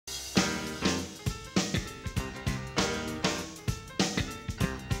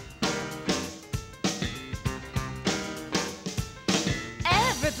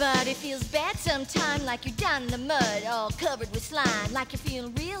Everybody feels bad sometime, like you're down in the mud, all covered with slime, like you're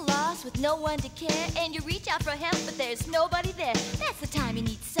feeling real lost with no one to care, and you reach out for help, but there's nobody there. That's the time you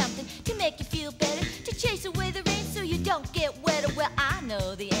need something to make you feel better, to chase away the rain so you don't get wetter. Well, I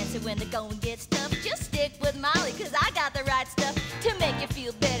know the answer when the going gets tough. Just stick with Molly, 'cause I got the right stuff to make you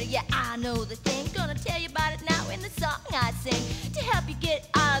feel better. Yeah, I know the thing, gonna tell you about it now in the song I sing, to help you get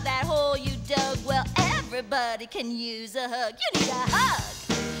out of that hole you dug. Well, everybody can use a hug. You need a hug.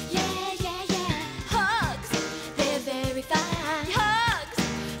 Yeah, yeah, yeah. Hugs, they're very fine. Hugs,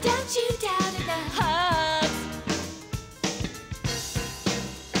 don't you doubt it. Hugs.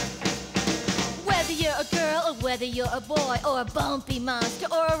 Whether you're a girl or whether you're a boy, or a bumpy monster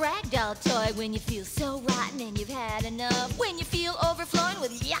or a ragdoll toy, when you feel so rotten and you've had enough, when you feel overflowing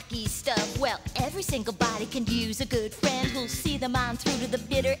with yucky stuff, well, every single body can use a good friend who'll see them on through to the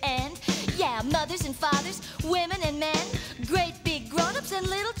bitter end. Yeah, mothers and fathers, women and men, great big grown-ups and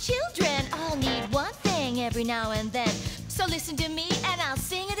little children, all need one thing every now and then. So listen to me and I'll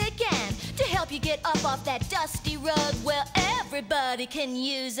sing it again, to help you get up off that dusty rug. Well, everybody can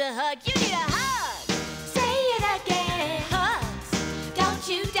use a hug. You need a hug. Say it again. Hugs, don't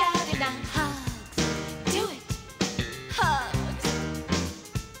you doubt it now. Hugs, do it. Hugs.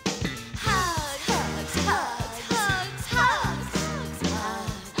 Hugs, hugs, hugs, hugs, hugs, hugs,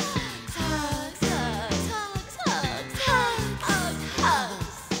 hugs, hugs, hugs, hugs, hugs, hugs.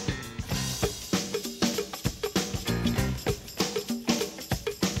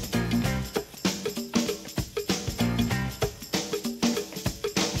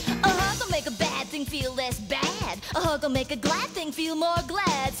 A hug will make a bad thing feel less bad. A hug will make a glad thing feel more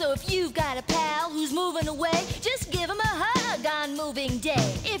glad. So if you've got a pal who's moving away, just give him a hug on moving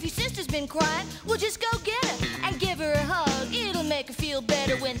day. If your sister's been crying, well, just go get her and give her a hug. It'll make her feel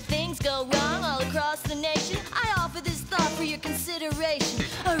better when things go wrong all across the nation. I offer this thought for your consideration,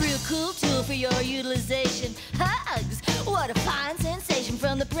 a real cool tool for your utilization. Hugs, what a fine sensation,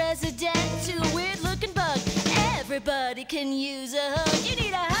 from the president to a weird-looking bug. Everybody can use a hug. You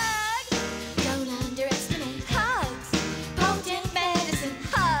need a hug.